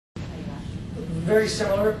very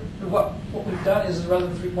similar. What we've done is rather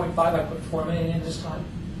than 3.5, I put 4 million in this time.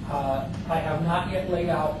 I have not yet laid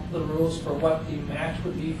out the rules for what the match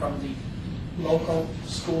would be from the local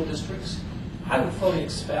school districts. I would fully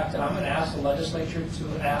expect, and I'm going to ask the legislature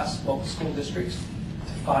to ask local school districts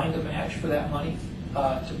to find a match for that money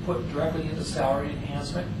to put directly into salary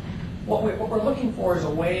enhancement. What we're looking for is a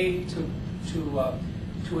way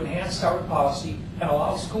to enhance salary policy and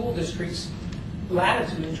allow school districts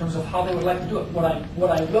latitude in terms of how they would like to do it. What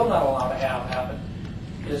I will not allow to have happen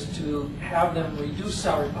is to have them reduce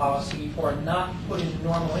salary policy or not put in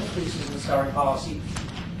normal increases in salary policy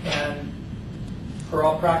and, for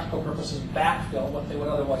all practical purposes, backfill what they would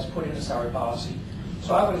otherwise put into salary policy.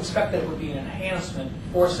 So I would expect that it would be an enhancement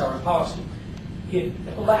for salary policy.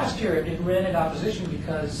 Last year it ran in opposition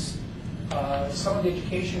because some of the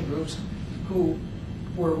education groups who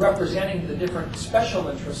were representing the different special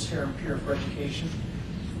interests here in Peer for Education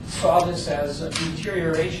saw this as a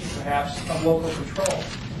deterioration, perhaps, of local control.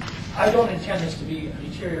 I don't intend this to be a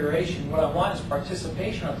deterioration. What I want is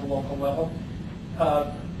participation at the local level,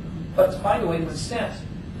 but to find a way to incent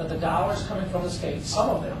that the dollars coming from the state, some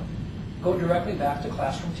of them, go directly back to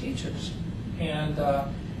classroom teachers. And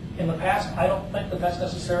in the past, I don't think that that's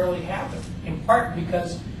necessarily happened, in part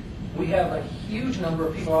because we have a huge number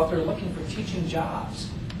of people out there looking for teaching jobs.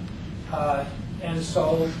 And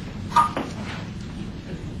so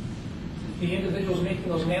the individuals making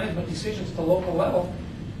those management decisions at the local level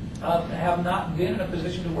have not been in a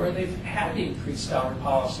position to where they've had to increase salary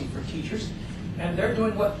policy for teachers. And they're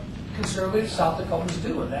doing what conservative South Dakotans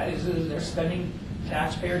do, and that is they're spending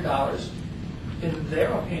taxpayer dollars, in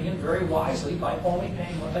their opinion, very wisely by only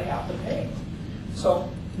paying what they have to pay. So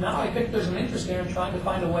now I think there's an interest there in trying to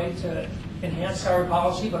find a way to enhance salary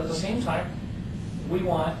policy, but at the same time, we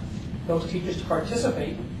want those teachers to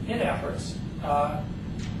participate in efforts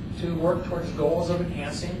to work towards goals of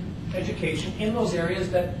enhancing education in those areas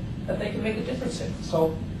that they can make a difference in.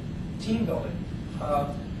 So team building,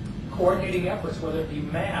 coordinating efforts, whether it be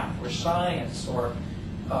math or science or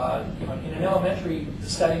in an elementary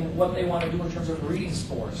setting, what they want to do in terms of reading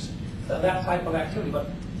scores, that type of activity. But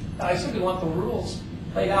I simply want the rules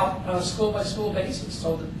laid out on a school-by-school basis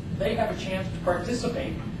so that they have a chance to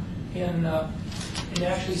participate in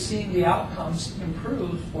actually seeing the outcomes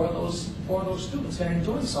improve for those students. And in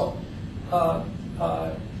doing so, have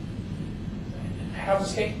the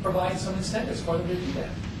state provide some incentives for them to do that.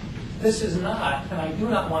 This is not, and I do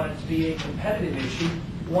not want it to be a competitive issue,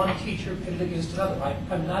 one teacher pitted against another.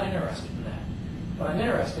 I'm not interested in that. What I'm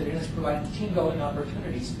interested in is providing team-building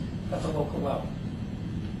opportunities at the local level.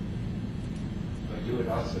 But you would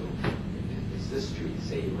also, is this true to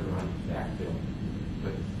say you wouldn't want to backfill?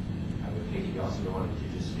 But I would think you also don't want to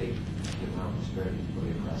just take the amount of spread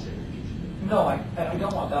really across every teacher. No, I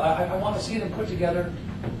don't want that. I want to see them put together.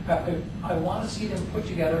 I want to see them put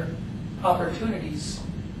together opportunities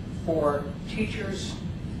for teachers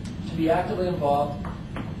to be actively involved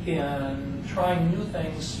in trying new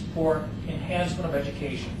things for enhancement of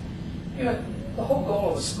education. You know, the whole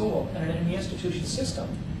goal of a school and in the institution system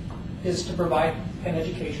is to provide an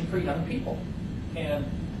education for young people. And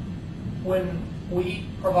when we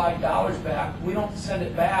provide dollars back, we don't send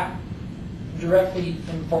it back directly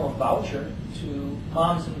in the form of voucher to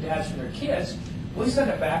moms and dads and their kids. We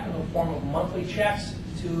send it back in the form of monthly checks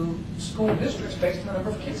to school districts based on the number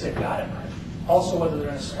of kids they've got. Also, whether they're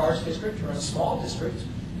in a sparse district or in a small district,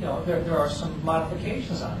 you know, there are some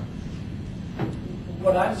modifications on it.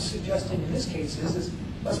 What I'm suggesting in this case is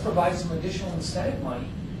let's provide some additional incentive money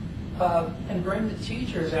and bring the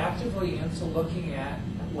teachers actively into looking at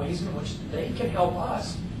ways in which they can help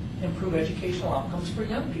us improve educational outcomes for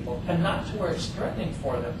young people, and not to where it's threatening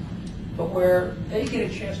for them, but where they get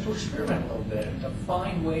a chance to experiment a little bit and to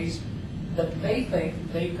find ways that they think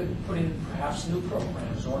they could put in perhaps new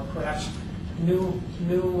programs or perhaps new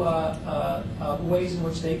ways in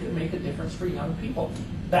which they could make a difference for young people.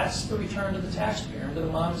 That's the return to the taxpayer and to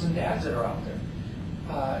the moms and dads that are out there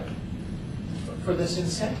for this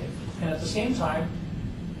incentive. And at the same time,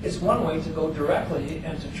 it's one way to go directly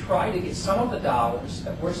and to try to get some of the dollars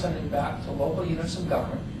that we're sending back to local units of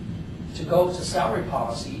government to go to salary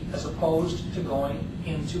policy as opposed to going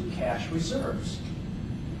into cash reserves.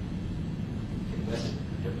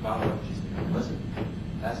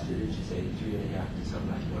 Last year, did you say 3.5 to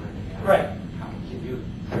something like 1.5? Right. Can you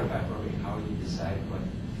clarify for me how you decide what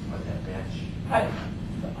that match?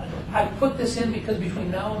 I put this in because between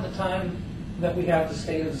now and the time that we have the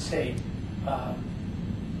state of the state,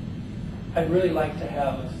 I'd really like to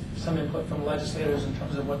have some input from legislators in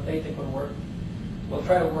terms of what they think would work. We'll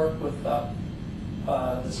try to work with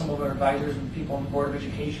some of our advisors and people on the Board of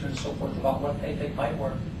Education and so forth about what they think might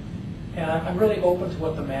work. And I'm really open to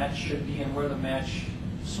what the match should be and where the match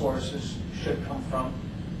sources should come from.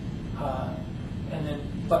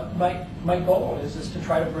 But my goal is to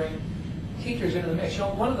try to bring teachers into the mix. You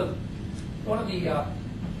know, one of the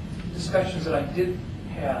discussions that I did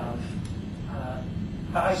have,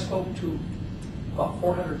 I spoke to about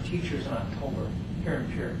 400 teachers in October here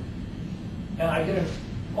in Pierre, and I did an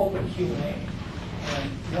open Q&A.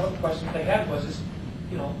 And one of the questions they had was,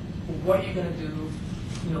 you know, what are you going to do?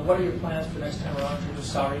 You know, what are your plans for next time around in terms of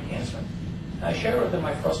salary enhancement? And I shared with them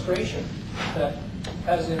my frustration that,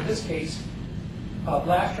 as in this case,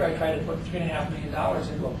 last year I tried to put $3.5 million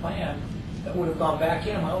into a plan that would have gone back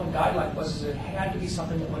in. My own guideline was it had to be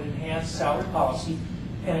something that would enhance salary policy,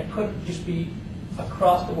 and it couldn't just be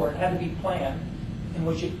across the board. It had to be planned, in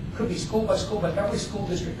which it could be school by school, but every school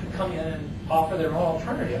district could come in and offer their own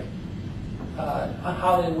alternative on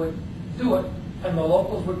how they would do it, and the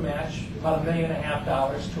locals would match about $1.5 million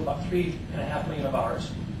to about $3.5 million of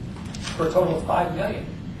ours, for a total of $5 million.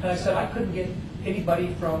 And I said I couldn't get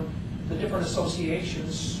anybody from the different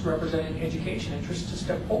associations representing education interests to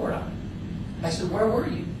step forward on it. I said, where were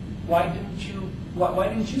you? Why didn't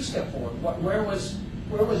you step forward? Where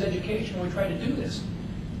was education when we tried to do this?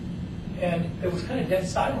 And there was kind of dead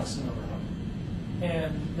silence in the room.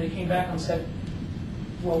 And they came back and said,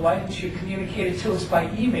 well, why didn't you communicate it to us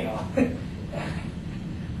by email?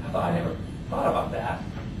 I never thought about that,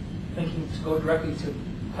 thinking to go directly to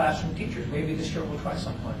classroom teachers. Maybe this year we'll try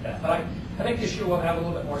something like that. But I think this year we'll have a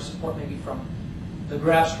little bit more support maybe from the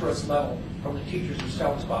grassroots level, from the teachers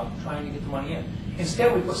themselves about trying to get the money in.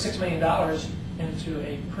 Instead, we put $6 million into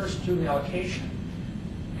a per student allocation.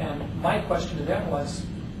 And my question to them was,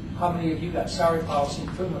 how many of you got salary policy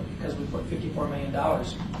improvement because we put $54 million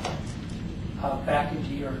back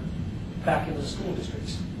into the school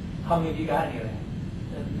districts? How many of you got any of that?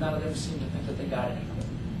 And none of them seem to think that they got any of it.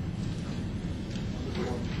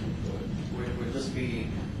 Would this be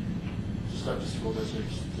just up to school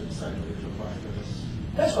districts to decide whether to apply for this?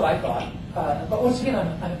 That's what I thought. But once again,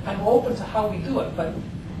 I'm open to how we do it. But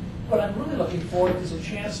what I'm really looking for is a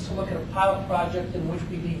chance to look at a pilot project in which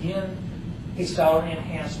we begin a salary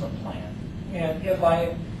enhancement plan. And if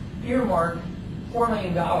I earmark $4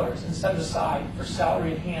 million and set it aside for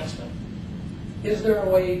salary enhancement, is there a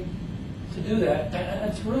way to do that?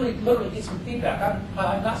 And to really literally get some feedback.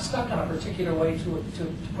 I'm not stuck on a particular way to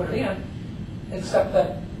put it in, except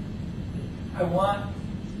that I want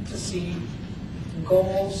to see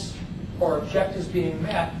goals or objectives being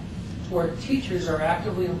met where teachers are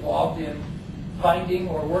actively involved in finding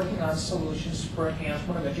or working on solutions for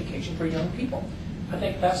enhancement of education for young people. I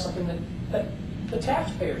think that's something that the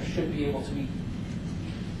taxpayers should be able to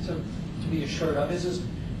be assured of. This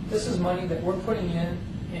is money that we're putting in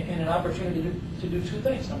an opportunity to do two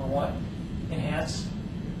things. Number one, enhance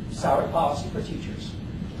salary policy for teachers.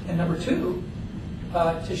 And number two,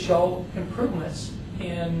 to show improvements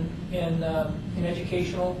in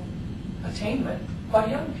educational attainment by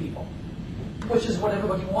young people, which is what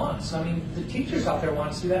everybody wants. I mean, the teachers out there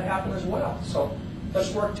want to see that happen as well. So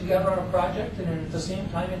let's work together on a project and at the same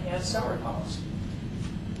time enhance salary policy.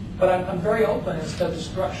 But I'm very open as to the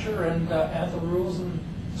structure and the rules and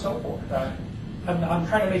so forth. I'm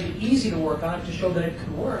trying to make it easy to work on it to show that it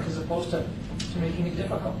can work as opposed to making it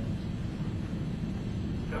difficult.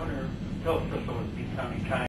 Governor Phil Crystal was becoming kind